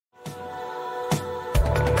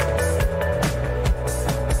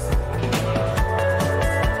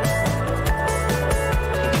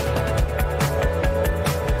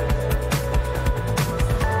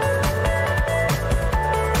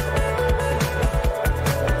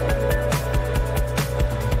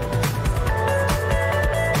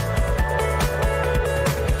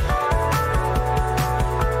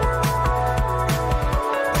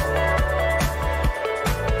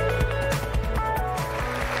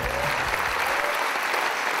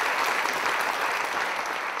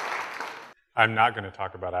I'm not going to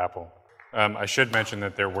talk about Apple. I should mention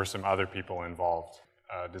that there were some other people involved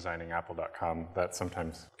designing Apple.com. That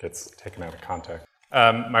sometimes gets taken out of context.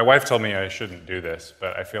 My wife told me I shouldn't do this,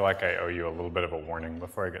 but I feel like I owe you a little bit of a warning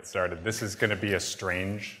before I get started. This is going to be a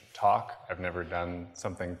strange talk. I've never done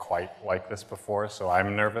something quite like this before, so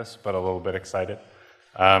I'm nervous, but a little bit excited.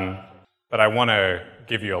 But I want to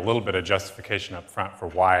give you a little bit of justification up front for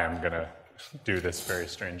why I'm going to do this very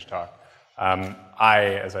strange talk.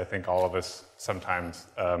 As I think all of us sometimes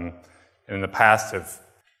in the past have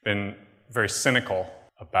been very cynical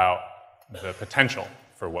about the potential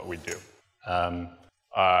for what we do.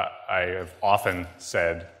 I have often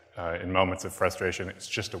said in moments of frustration, it's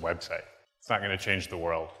just a website. It's not going to change the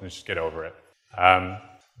world. Just get over it.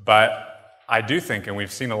 But I do think, and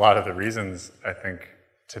we've seen a lot of the reasons, I think,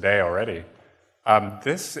 today already,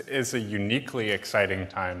 this is a uniquely exciting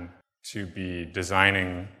time to be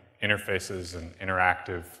designing interfaces and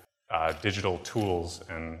interactive digital tools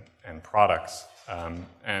and products.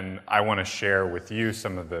 And I want to share with you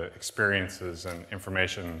some of the experiences and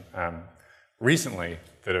information recently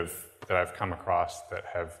that I've come across that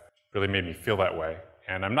have really made me feel that way.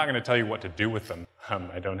 And I'm not going to tell you what to do with them.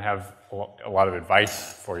 I don't have a lot of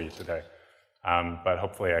advice for you today. But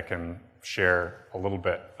hopefully I can share a little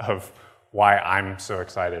bit of why I'm so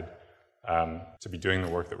excited to be doing the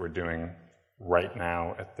work that we're doing right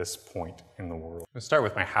now at this point in the world. Let's start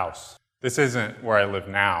with my house. This isn't where I live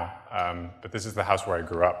now, but this is the house where I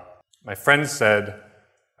grew up. My friends said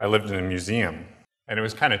I lived in a museum, and it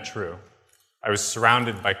was kind of true. I was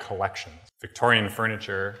surrounded by collections, Victorian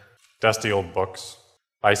furniture, dusty old books,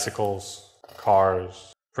 bicycles,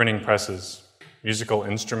 cars, printing presses, musical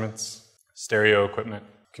instruments, stereo equipment,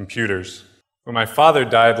 computers. When my father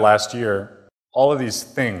died last year, all of these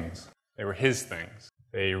things, they were his things.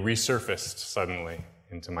 They resurfaced suddenly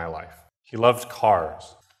into my life. He loved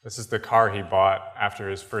cars. This is the car he bought after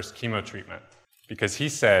his first chemo treatment because he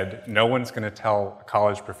said no one's going to tell a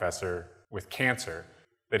college professor with cancer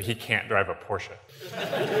that he can't drive a Porsche.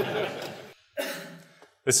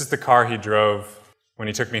 This is the car he drove when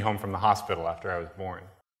he took me home from the hospital after I was born.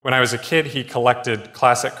 When I was a kid, he collected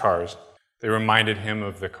classic cars. They reminded him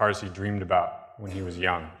of the cars he dreamed about when he was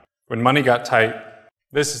young. When money got tight,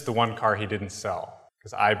 this is the one car he didn't sell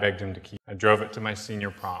because I begged him to keep. I drove it to my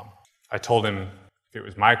senior prom. I told him if it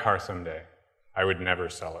was my car someday, I would never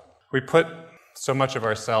sell it. We put so much of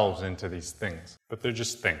ourselves into these things, but they're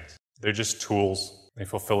just things. They're just tools. They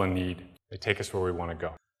fulfill a need. They take us where we want to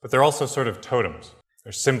go. But they're also sort of totems.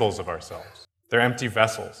 They're symbols of ourselves. They're empty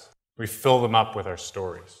vessels. We fill them up with our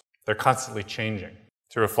stories. They're constantly changing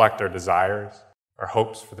to reflect our desires, our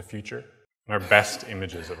hopes for the future, and our best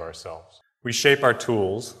images of ourselves. We shape our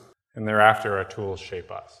tools, and thereafter our tools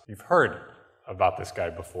shape us. You've heard about this guy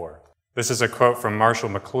before. This is a quote from Marshall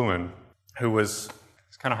McLuhan, who was,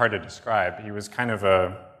 it's kind of hard to describe. He was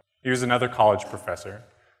another college professor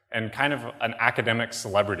and kind of an academic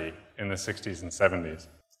celebrity in the 60s and 70s.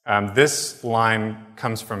 This line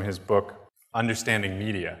comes from his book, Understanding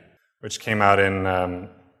Media, which came out in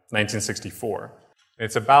 1964.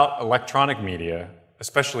 It's about electronic media,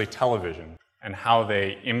 especially television, and how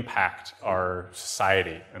they impact our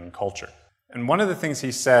society and culture. And one of the things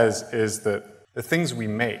he says is that the things we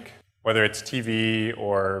make, whether it's TV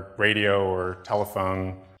or radio or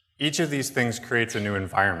telephone, each of these things creates a new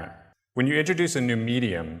environment. When you introduce a new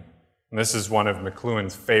medium, and this is one of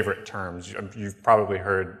McLuhan's favorite terms, you've probably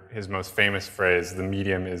heard his most famous phrase, the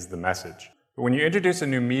medium is the message. But when you introduce a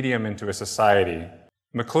new medium into a society,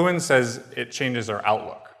 McLuhan says it changes our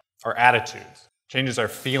outlook, our attitudes, changes our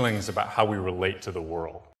feelings about how we relate to the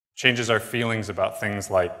world, changes our feelings about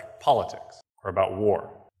things like politics or about war.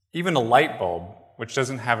 Even a light bulb, which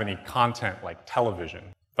doesn't have any content like television,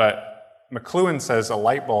 but McLuhan says a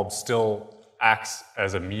light bulb still acts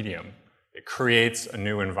as a medium. It creates a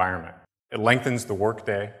new environment. It lengthens the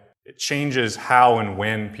workday. It changes how and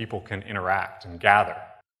when people can interact and gather.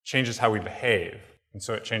 It changes how we behave, and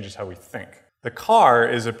so it changes how we think. The car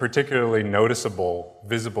is a particularly noticeable,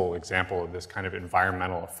 visible example of this kind of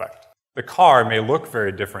environmental effect. The car may look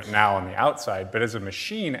very different now on the outside, but as a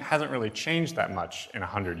machine, it hasn't really changed that much in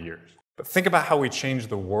 100 years. But think about how we changed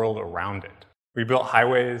the world around it. We built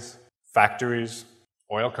highways, factories,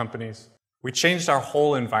 oil companies. We changed our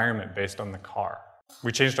whole environment based on the car.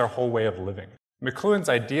 We changed our whole way of living. McLuhan's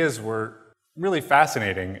ideas were really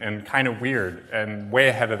fascinating and kind of weird and way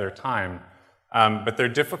ahead of their time, but they're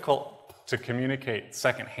difficult to communicate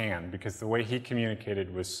secondhand because the way he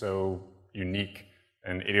communicated was so unique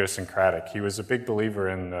and idiosyncratic. He was a big believer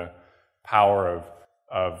in the power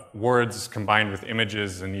of words combined with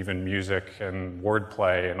images and even music and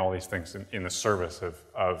wordplay and all these things in the service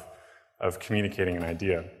of of communicating an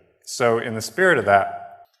idea. So in the spirit of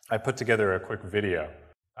that, I put together a quick video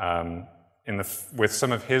with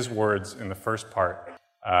some of his words in the first part.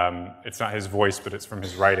 It's not his voice, but it's from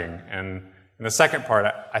his writing. And in the second part,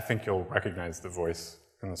 I think you'll recognize the voice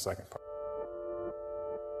in the second part.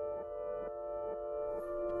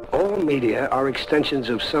 All media are extensions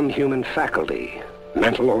of some human faculty,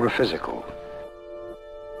 mental or physical.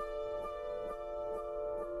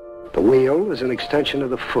 The wheel is an extension of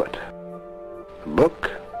the foot. The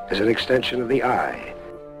book is an extension of the eye.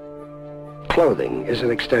 Clothing is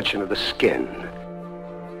an extension of the skin.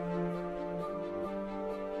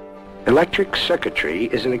 Electric circuitry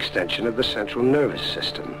is an extension of the central nervous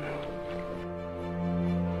system.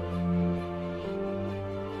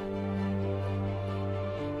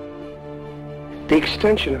 The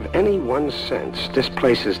extension of any one sense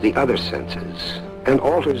displaces the other senses and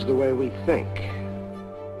alters the way we think,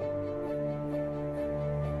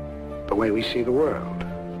 the way we see the world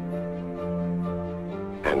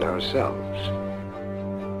and ourselves.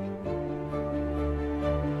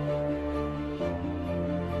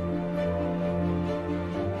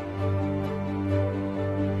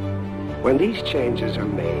 When these changes are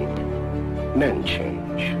made, men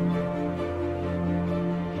change.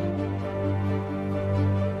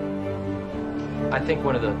 I think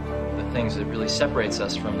one of the things that really separates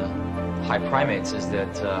us from the high primates is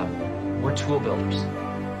that we're tool builders.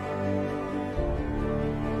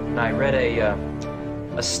 And I read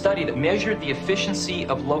a study that measured the efficiency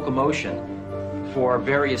of locomotion for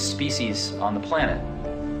various species on the planet.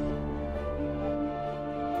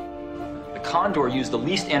 The condor used the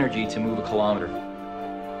least energy to move a kilometer.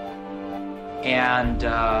 And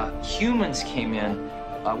humans came in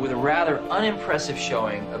with a rather unimpressive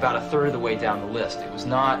showing about a third of the way down the list. It was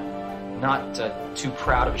not too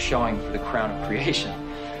proud of a showing for the crown of creation.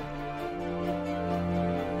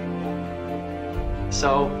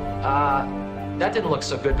 So that didn't look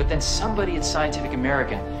so good, but then somebody at Scientific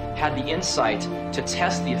American had the insight to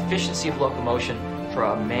test the efficiency of locomotion for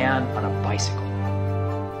a man on a bicycle.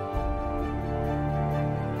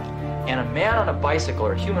 And a man on a bicycle,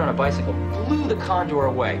 or a human on a bicycle, blew the condor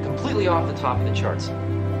away, completely off the top of the charts.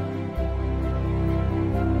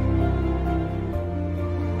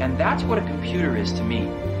 And that's what a computer is to me.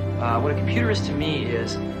 What a computer is to me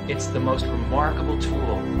is, it's the most remarkable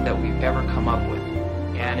tool that we've ever come up with.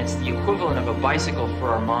 And it's the equivalent of a bicycle for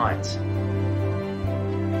our minds.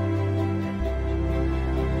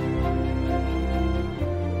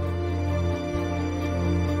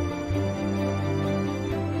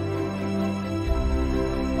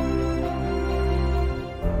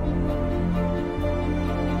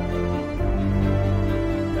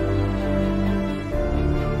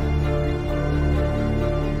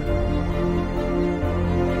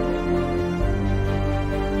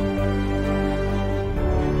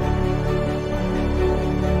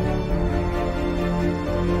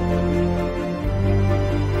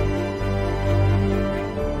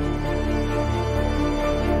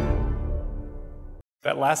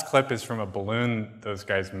 That last clip is from a balloon those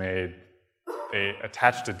guys made. They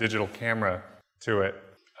attached a digital camera to it,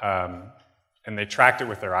 and they tracked it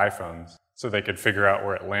with their iPhones so they could figure out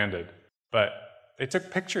where it landed. But they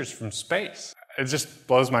took pictures from space. It just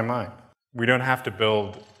blows my mind. We don't have to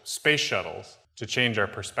build space shuttles to change our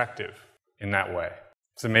perspective in that way.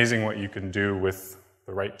 It's amazing what you can do with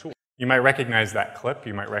the right tool. You might recognize that clip.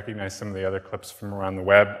 You might recognize some of the other clips from around the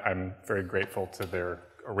web. I'm very grateful to their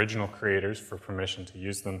original creators for permission to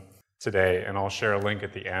use them today, and I'll share a link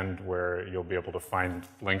at the end where you'll be able to find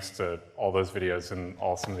links to all those videos and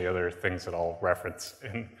some of the other things that I'll reference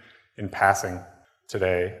in passing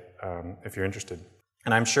today, if you're interested.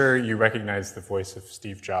 And I'm sure you recognize the voice of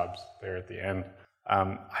Steve Jobs there at the end.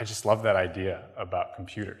 I just love that idea about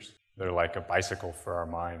computers. They're like a bicycle for our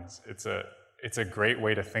minds. It's a great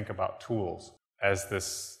way to think about tools as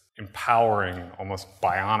this empowering, almost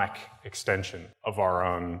bionic extension of our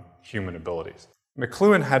own human abilities.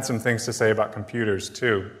 McLuhan had some things to say about computers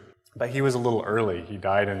too, but he was a little early. He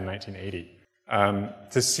died in 1980.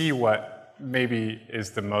 To see what maybe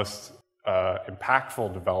is the most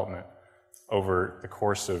impactful development over the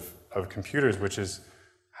course of computers, which is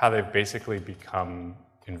how they've basically become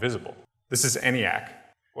invisible. This is ENIAC,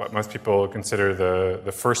 what most people consider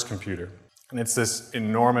the first computer. And it's this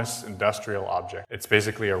enormous industrial object. It's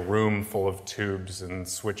basically a room full of tubes and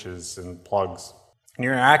switches and plugs. And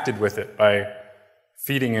you interacted with it by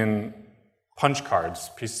feeding in punch cards,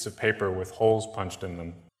 pieces of paper with holes punched in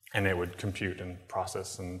them, and it would compute and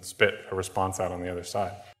process and spit a response out on the other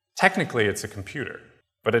side. Technically, it's a computer,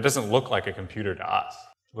 but it doesn't look like a computer to us.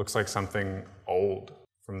 It looks like something old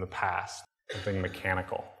from the past, something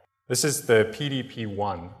mechanical. This is the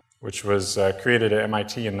PDP-1, which was created at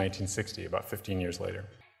MIT in 1960, about 15 years later.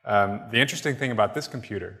 The interesting thing about this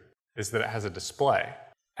computer is that it has a display.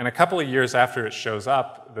 And a couple of years after it shows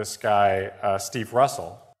up, this guy, Steve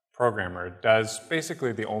Russell, programmer, does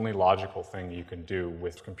basically the only logical thing you can do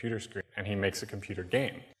with computer screen, and he makes a computer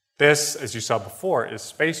game. This, as you saw before, is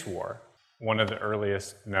Space War, one of the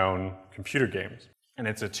earliest known computer games. And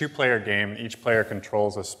it's a two-player game. Each player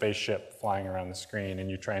controls a spaceship flying around the screen, and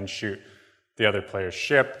you try and shoot the other player's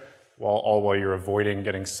ship, while you're avoiding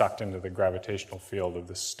getting sucked into the gravitational field of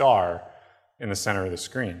the star in the center of the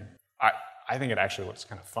screen. I think it actually looks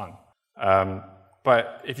kind of fun.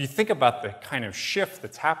 But if you think about the kind of shift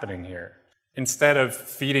that's happening here, instead of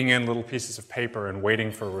feeding in little pieces of paper and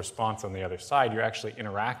waiting for a response on the other side, you're actually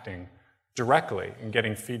interacting directly and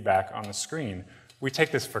getting feedback on the screen. We take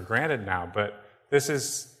this for granted now, but this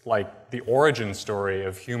is like the origin story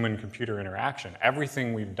of human-computer interaction.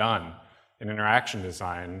 Everything we've done in interaction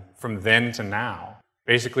design from then to now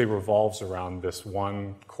basically revolves around this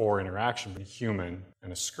one core interaction between a human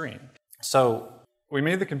and a screen. So we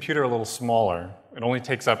made the computer a little smaller. It only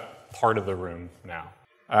takes up part of the room now.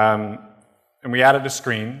 And we added a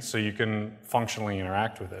screen so you can functionally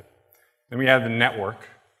interact with it. Then we added the network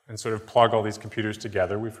and sort of plug all these computers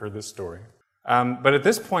together. We've heard this story. But at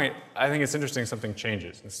this point, I think it's interesting something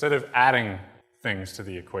changes. Instead of adding things to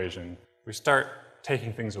the equation, we start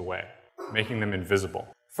taking things away, making them invisible.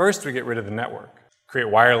 First, we get rid of the network, create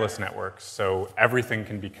wireless networks so everything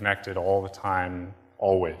can be connected all the time,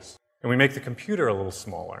 always. And we make the computer a little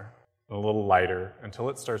smaller, a little lighter, until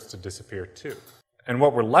it starts to disappear too. And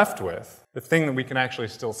what we're left with, the thing that we can actually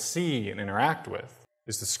still see and interact with,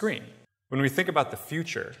 is the screen. When we think about the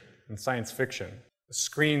future in science fiction, the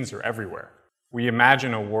screens are everywhere. We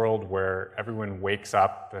imagine a world where everyone wakes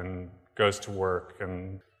up and goes to work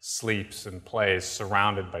and sleeps and plays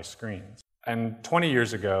surrounded by screens. And 20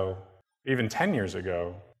 years ago, even 10 years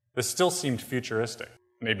ago, this still seemed futuristic,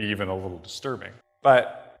 maybe even a little disturbing.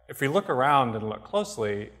 But if we look around and look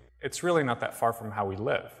closely, it's really not that far from how we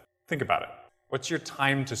live. Think about it. What's your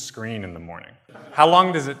time to screen in the morning? How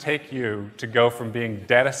long does it take you to go from being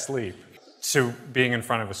dead asleep to being in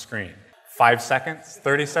front of a screen? 5 seconds?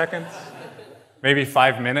 30 seconds? Maybe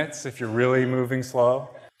 5 minutes if you're really moving slow?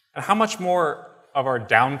 And how much more of our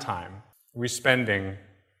downtime are we spending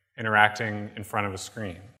interacting in front of a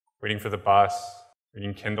screen? Waiting for the bus,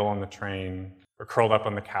 reading Kindle on the train, or curled up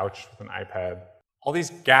on the couch with an iPad. All these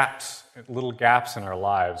gaps, little gaps in our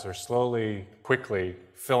lives are slowly, quickly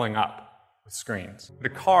filling up with screens. The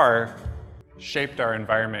car shaped our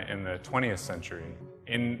environment in the 20th century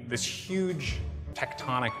in this huge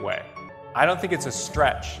tectonic way. I don't think it's a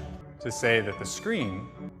stretch to say that the screen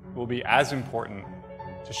will be as important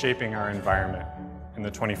to shaping our environment in the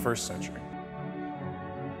 21st century.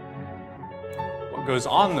 What goes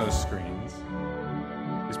on those screens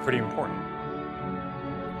is pretty important.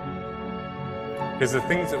 Because the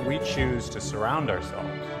things that we choose to surround ourselves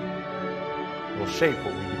will shape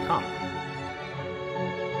what we become.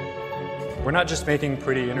 We're not just making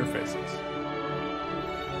pretty interfaces.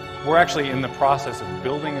 We're actually in the process of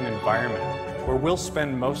building an environment where we'll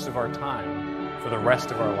spend most of our time for the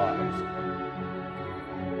rest of our lives.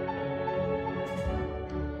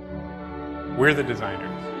 We're the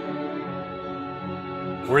designers.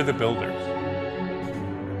 We're the builders.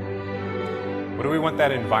 What do we want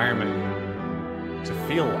that environment to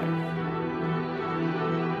feel like?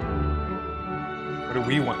 What do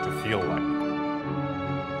we want to feel like?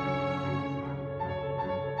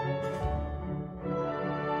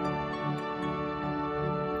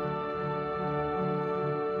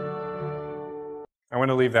 I want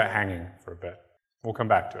to leave that hanging for a bit. We'll come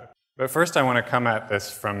back to it. But first I want to come at this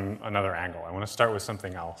from another angle. I want to start with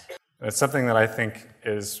something else. It's something that I think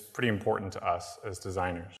is pretty important to us as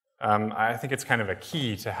designers. I think it's kind of a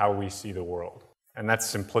key to how we see the world, and that's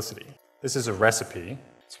simplicity. This is a recipe.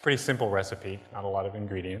 It's a pretty simple recipe, not a lot of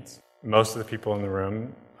ingredients. Most of the people in the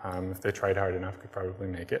room, if they tried hard enough, could probably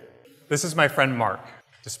make it. This is my friend Mark.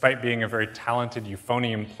 Despite being a very talented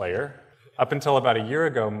euphonium player, up until about a year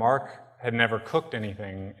ago, Mark had never cooked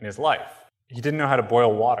anything in his life. He didn't know how to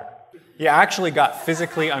boil water. He actually got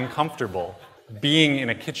physically uncomfortable being in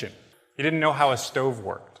a kitchen. He didn't know how a stove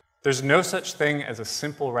worked. There's no such thing as a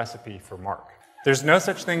simple recipe for Mark. There's no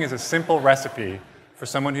such thing as a simple recipe for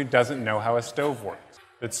someone who doesn't know how a stove works.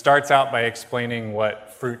 It starts out by explaining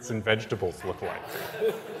what fruits and vegetables look like.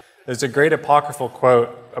 There's a great apocryphal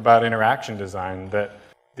quote about interaction design that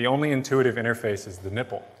the only intuitive interface is the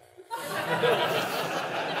nipple.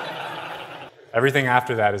 Everything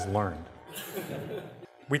after that is learned.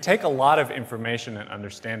 We take a lot of information and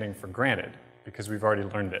understanding for granted because we've already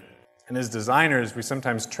learned it. And as designers, we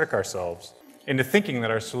sometimes trick ourselves into thinking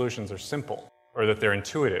that our solutions are simple or that they're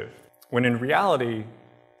intuitive, when in reality,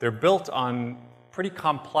 they're built on pretty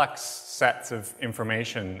complex sets of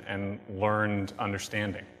information and learned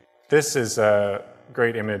understanding. This is a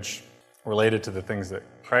great image related to the things that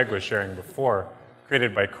Craig was sharing before,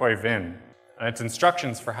 created by Khoi Vinh, and it's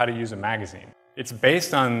instructions for how to use a magazine. It's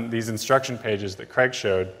based on these instruction pages that Craig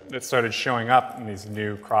showed that started showing up in these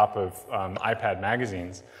new crop of iPad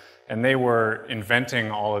magazines, and they were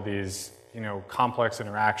inventing all of these complex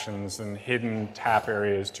interactions and hidden tap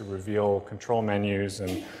areas to reveal control menus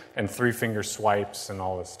and three-finger swipes and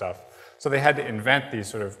all this stuff. So they had to invent these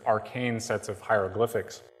sort of arcane sets of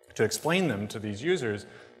hieroglyphics to explain them to these users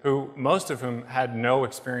who, most of whom had no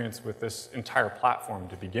experience with this entire platform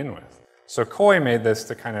to begin with. So Khoi made this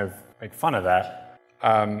to kind of make fun of that.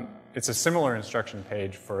 It's a similar instruction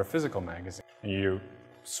page for a physical magazine. You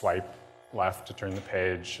swipe left to turn the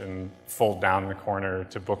page and fold down the corner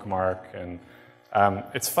to bookmark. And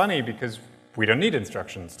it's funny because we don't need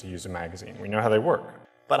instructions to use a magazine. We know how they work.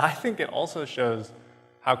 But I think it also shows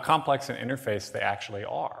how complex an interface they actually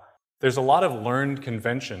are. There's a lot of learned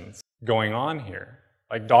conventions going on here,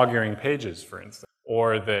 like dog-earing pages, for instance,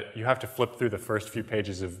 or that you have to flip through the first few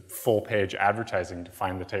pages of full-page advertising to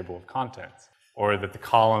find the table of contents, or that the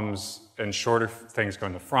columns and shorter things go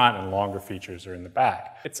in the front and longer features are in the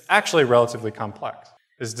back. It's actually relatively complex.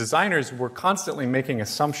 As designers, we're constantly making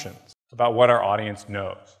assumptions about what our audience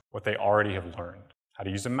knows, what they already have learned. How to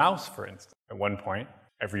use a mouse, for instance. At one point,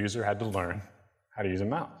 every user had to learn how to use a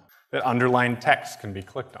mouse. That underlined text can be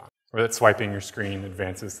clicked on, or that swiping your screen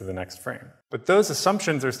advances to the next frame. But those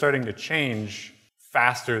assumptions are starting to change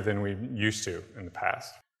faster than we used to in the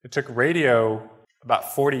past. It took radio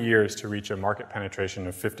about 40 years to reach a market penetration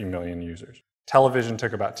of 50 million users. Television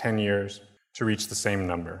took about 10 years to reach the same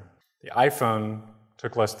number. The iPhone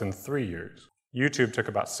took less than 3 years. YouTube took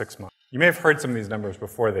about 6 months. You may have heard some of these numbers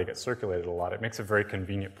before they get circulated a lot. It makes a very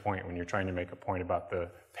convenient point when you're trying to make a point about the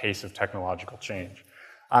pace of technological change.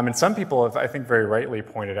 And some people have, I think, very rightly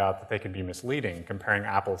pointed out that they can be misleading, comparing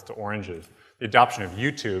apples to oranges. The adoption of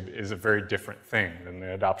YouTube is a very different thing than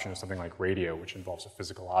the adoption of something like radio, which involves a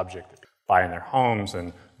physical object that people buy in their homes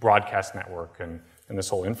and broadcast network and this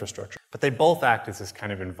whole infrastructure. But they both act as this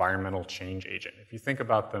kind of environmental change agent. If you think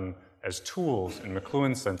about them as tools, in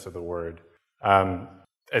McLuhan's sense of the word,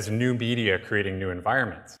 as new media creating new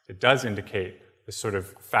environments, it does indicate this sort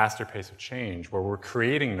of faster pace of change where we're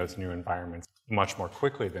creating those new environments much more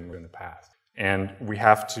quickly than in the past. And we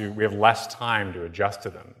have less time to adjust to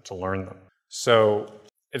them, to learn them. So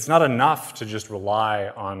it's not enough to just rely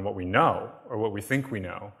on what we know or what we think we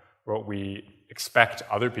know or what we expect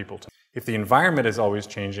other people to know. If the environment is always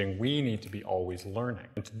changing, we need to be always learning.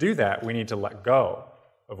 And to do that, we need to let go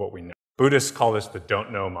of what we know. Buddhists call this the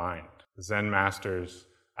don't know mind. The Zen masters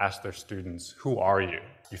ask their students, who are you?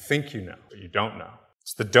 You think you know, but you don't know.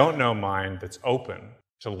 It's the don't know mind that's open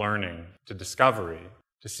to learning, to discovery,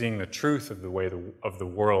 to seeing the truth of the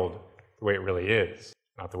world the way it really is,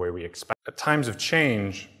 not the way we expect. At times of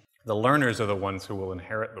change, the learners are the ones who will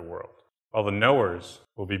inherit the world, while the knowers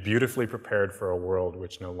will be beautifully prepared for a world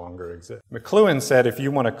which no longer exists. McLuhan said, if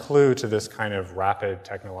you want a clue to this kind of rapid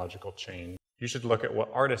technological change, you should look at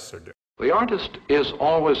what artists are doing. The artist is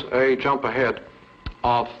always a jump ahead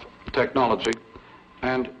of technology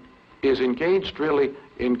and is engaged really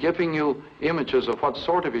in giving you images of what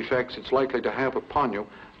sort of effects it's likely to have upon you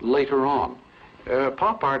later on.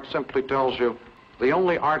 Pop art simply tells you the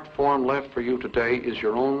only art form left for you today is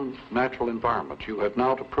your own natural environment. You have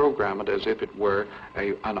now to program it as if it were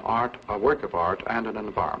a work of art and an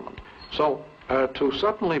environment. So to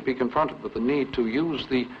suddenly be confronted with the need to use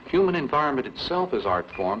the human environment itself as art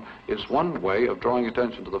form is one way of drawing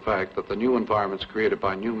attention to the fact that the new environments created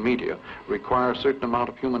by new media require a certain amount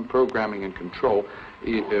of human programming and control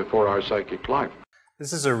for our psychic life.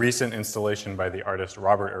 This is a recent installation by the artist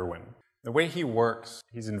Robert Irwin. The way he works,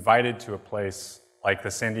 he's invited to a place like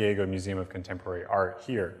the San Diego Museum of Contemporary Art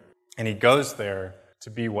here, and he goes there to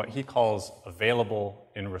be what he calls available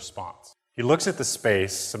in response. He looks at the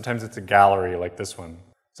space, sometimes it's a gallery like this one,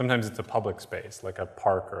 sometimes it's a public space like a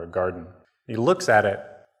park or a garden. He looks at it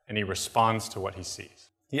and he responds to what he sees.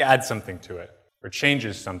 He adds something to it or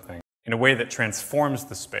changes something in a way that transforms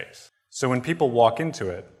the space. So when people walk into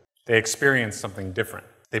it, they experience something different.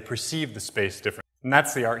 They perceive the space different. And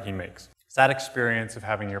that's the art he makes. It's that experience of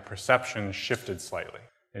having your perception shifted slightly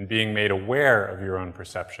and being made aware of your own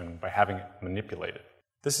perception by having it manipulated.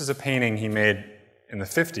 This is a painting he made in the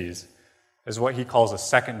 50s as what he calls a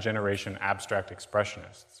second-generation abstract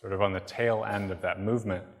expressionist, sort of on the tail end of that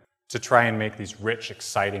movement, to try and make these rich,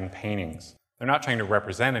 exciting paintings They're not trying to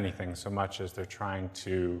represent anything so much as they're trying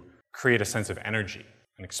to create a sense of energy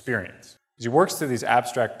and experience. As he works through these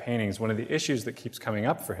abstract paintings, one of the issues that keeps coming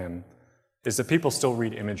up for him is that people still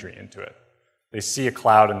read imagery into it. They see a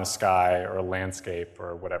cloud in the sky or a landscape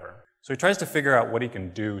or whatever. So he tries to figure out what he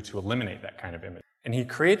can do to eliminate that kind of image. And he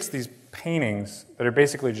creates these paintings that are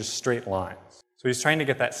basically just straight lines. So he's trying to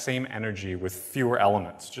get that same energy with fewer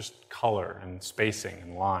elements, just color and spacing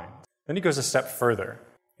and lines. Then he goes a step further.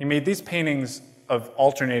 He made these paintings of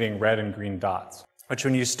alternating red and green dots, which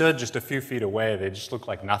when you stood just a few feet away, they just looked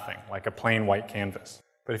like nothing, like a plain white canvas.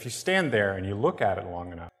 But if you stand there and you look at it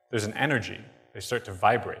long enough, there's an energy. They start to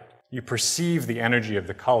vibrate. You perceive the energy of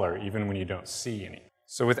the color even when you don't see any.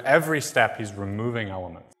 So with every step, he's removing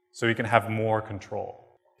elements so he can have more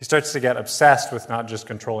control. He starts to get obsessed with not just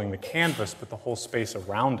controlling the canvas, but the whole space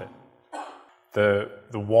around it.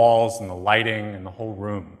 The walls and the lighting and the whole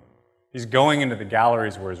room. He's going into the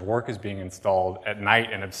galleries where his work is being installed at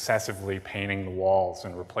night and obsessively painting the walls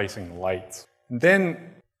and replacing the lights. And then,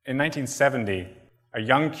 in 1970, a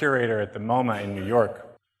young curator at the MoMA in New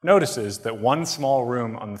York notices that one small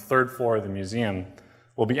room on the third floor of the museum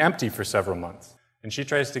will be empty for several months. And she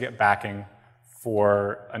tries to get backing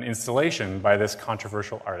for an installation by this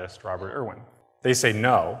controversial artist, Robert Irwin. They say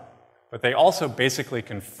no, but they also basically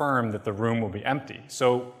confirm that the room will be empty.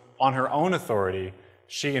 So on her own authority,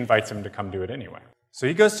 she invites him to come do it anyway. So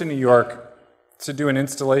he goes to New York to do an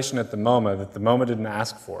installation at the MoMA that the MoMA didn't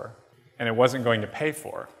ask for, and it wasn't going to pay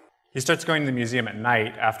for. He starts going to the museum at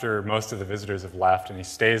night after most of the visitors have left, and he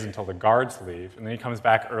stays until the guards leave, and then he comes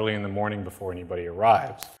back early in the morning before anybody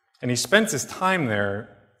arrives. And he spends his time there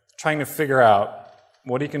trying to figure out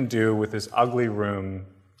what he can do with this ugly room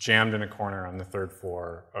jammed in a corner on the third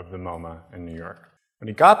floor of the MoMA in New York. When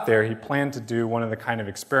he got there, he planned to do one of the kind of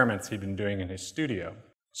experiments he'd been doing in his studio,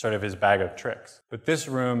 sort of his bag of tricks. But this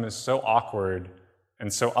room is so awkward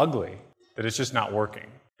and so ugly that it's just not working.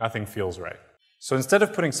 Nothing feels right. So instead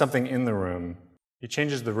of putting something in the room, he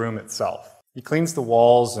changes the room itself. He cleans the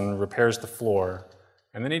walls and repairs the floor,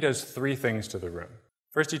 and then he does three things to the room.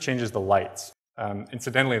 First, he changes the lights.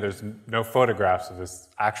 Incidentally, there's no photographs of this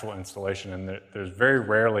actual installation, and there's very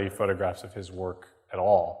rarely photographs of his work at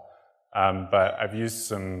all. But I've used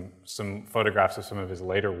some photographs of some of his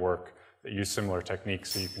later work that use similar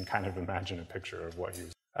techniques, so you can kind of imagine a picture of what he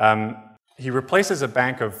was. He replaces a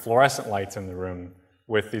bank of fluorescent lights in the room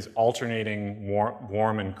with these alternating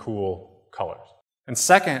warm and cool colors. And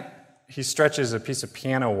second, he stretches a piece of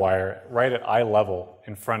piano wire right at eye level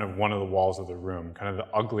in front of one of the walls of the room, kind of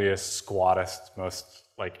the ugliest, squattest, most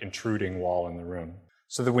intruding wall in the room.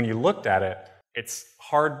 So that when you looked at it, it's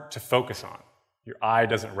hard to focus on. Your eye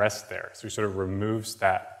doesn't rest there, so he sort of removes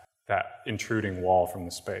that intruding wall from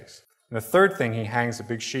the space. And the third thing, he hangs a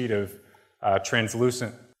big sheet of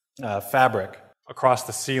translucent fabric across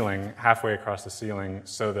the ceiling, halfway across the ceiling,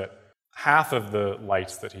 so that half of the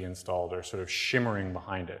lights that he installed are sort of shimmering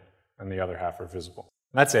behind it, and the other half are visible.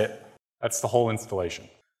 And that's it. That's the whole installation.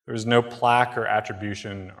 There was no plaque or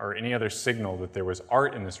attribution or any other signal that there was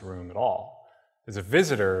art in this room at all. As a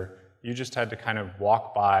visitor, you just had to kind of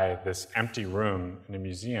walk by this empty room in a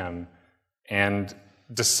museum and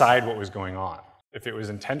decide what was going on. If it was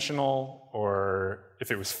intentional, or if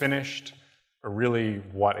it was finished, or really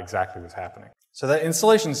what exactly was happening. So that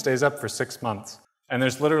installation stays up for 6 months, and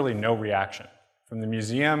there's literally no reaction from the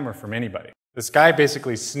museum or from anybody. This guy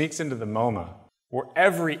basically sneaks into the MoMA, where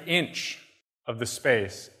every inch of the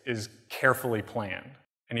space is carefully planned.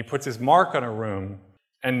 And he puts his mark on a room,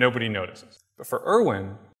 and nobody notices. But for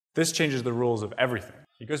Irwin, this changes the rules of everything.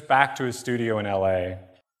 He goes back to his studio in LA,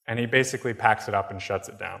 and he basically packs it up and shuts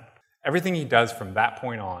it down. Everything he does from that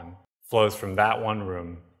point on flows from that one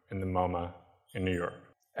room in the MoMA in New York.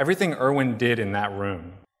 Everything Irwin did in that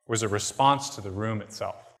room was a response to the room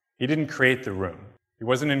itself. He didn't create the room. He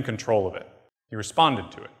wasn't in control of it. He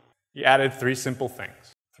responded to it. He added 3 simple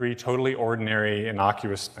things, 3 totally ordinary,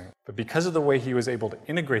 innocuous things. But because of the way he was able to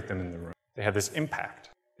integrate them in the room, they had this impact.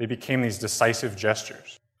 They became these decisive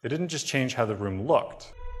gestures. They didn't just change how the room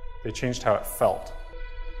looked, they changed how it felt.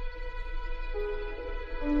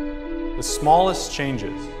 The smallest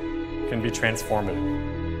changes can be transformative,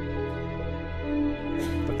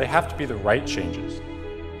 but they have to be the right changes.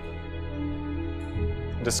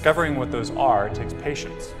 And discovering what those are takes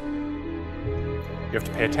patience. You have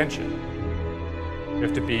to pay attention. You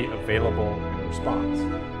have to be available in response.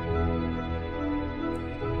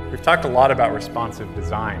 We've talked a lot about responsive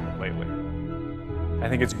design lately. I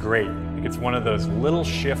think it's great. I think it's one of those little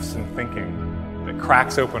shifts in thinking that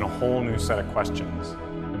cracks open a whole new set of questions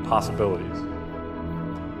and possibilities.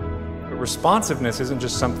 But responsiveness isn't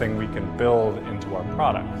just something we can build into our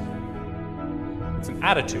products. It's an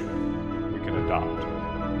attitude we can adopt.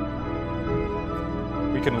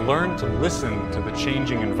 We can learn to listen to the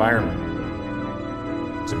changing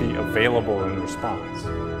environment, to be available in response.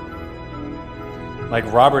 Like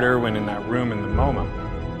Robert Irwin in that room in the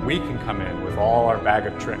MoMA, we can come in with all our bag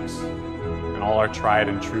of tricks and all our tried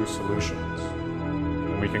and true solutions,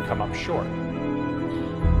 and we can come up short.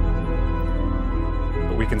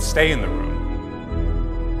 But we can stay in the room,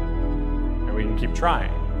 and we can keep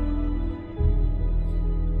trying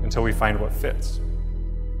until we find what fits.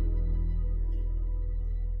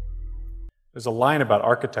 There's a line about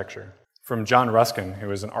architecture from John Ruskin, who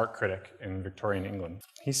was an art critic in Victorian England.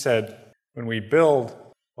 He said, "When we build,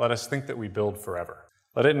 let us think that we build forever.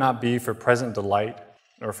 Let it not be for present delight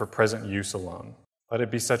nor for present use alone. Let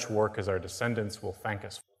it be such work as our descendants will thank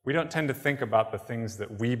us for." We don't tend to think about the things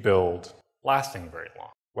that we build lasting very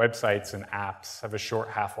long. Websites and apps have a short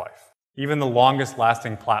half-life. Even the longest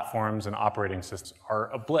lasting platforms and operating systems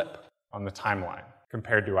are a blip on the timeline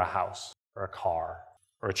compared to a house or a car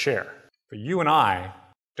or a chair. But you and I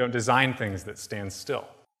don't design things that stand still.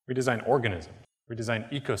 We design organisms. We design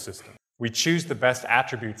ecosystems. We choose the best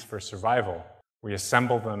attributes for survival. We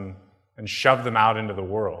assemble them and shove them out into the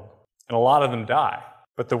world. And a lot of them die.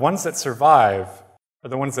 But the ones that survive are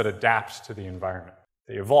the ones that adapt to the environment.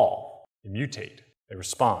 They evolve, they mutate, they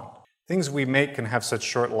respond. Things we make can have such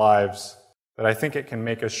short lives that I think it can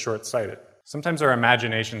make us short-sighted. Sometimes our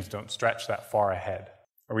imaginations don't stretch that far ahead,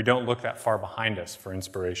 or we don't look that far behind us for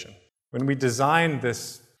inspiration. When we design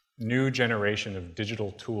this new generation of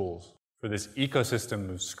digital tools for this ecosystem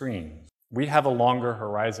of screens, we have a longer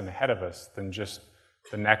horizon ahead of us than just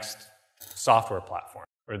the next software platform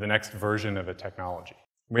or the next version of a technology.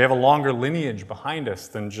 We have a longer lineage behind us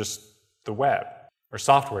than just the web or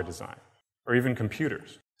software design or even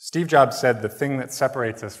computers. Steve Jobs said the thing that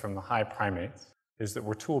separates us from the high primates is that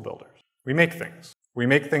we're tool builders. We make things. We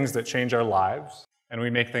make things that change our lives, and we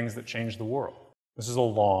make things that change the world. This is a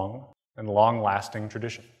long and long-lasting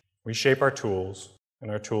tradition. We shape our tools, and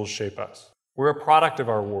our tools shape us. We're a product of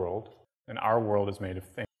our world, and our world is made of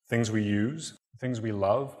things. Things we use, things we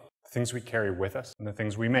love, things we carry with us, and the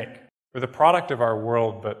things we make. We're the product of our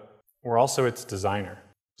world, but we're also its designer.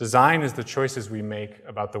 Design is the choices we make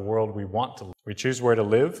about the world we want to live. We choose where to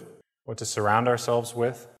live, what to surround ourselves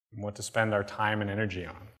with, and what to spend our time and energy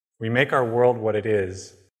on. We make our world what it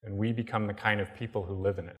is, and we become the kind of people who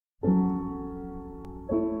live in it.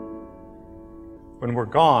 When we're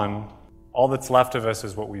gone, all that's left of us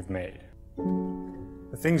is what we've made.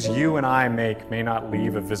 The things you and I make may not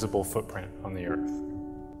leave a visible footprint on the earth.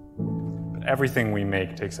 But everything we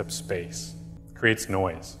make takes up space, creates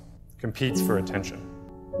noise, competes for attention.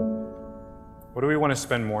 What do we want to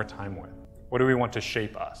spend more time with? What do we want to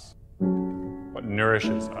shape us? What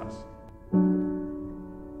nourishes us?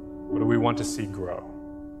 What do we want to see grow?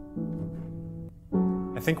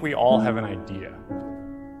 I think we all have an idea.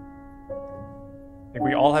 I think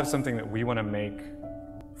we all have something that we want to make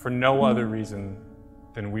for no other reason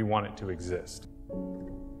than we want it to exist.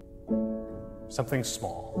 Something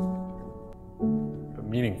small, but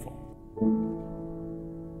meaningful.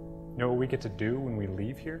 You know what we get to do when we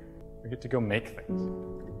leave here? We get to go make things.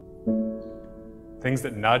 Things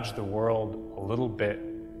that nudge the world a little bit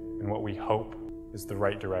in what we hope is the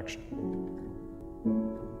right direction.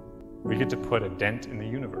 We get to put a dent in the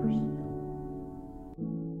universe.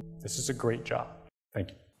 This is a great job. Thank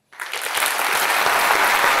you.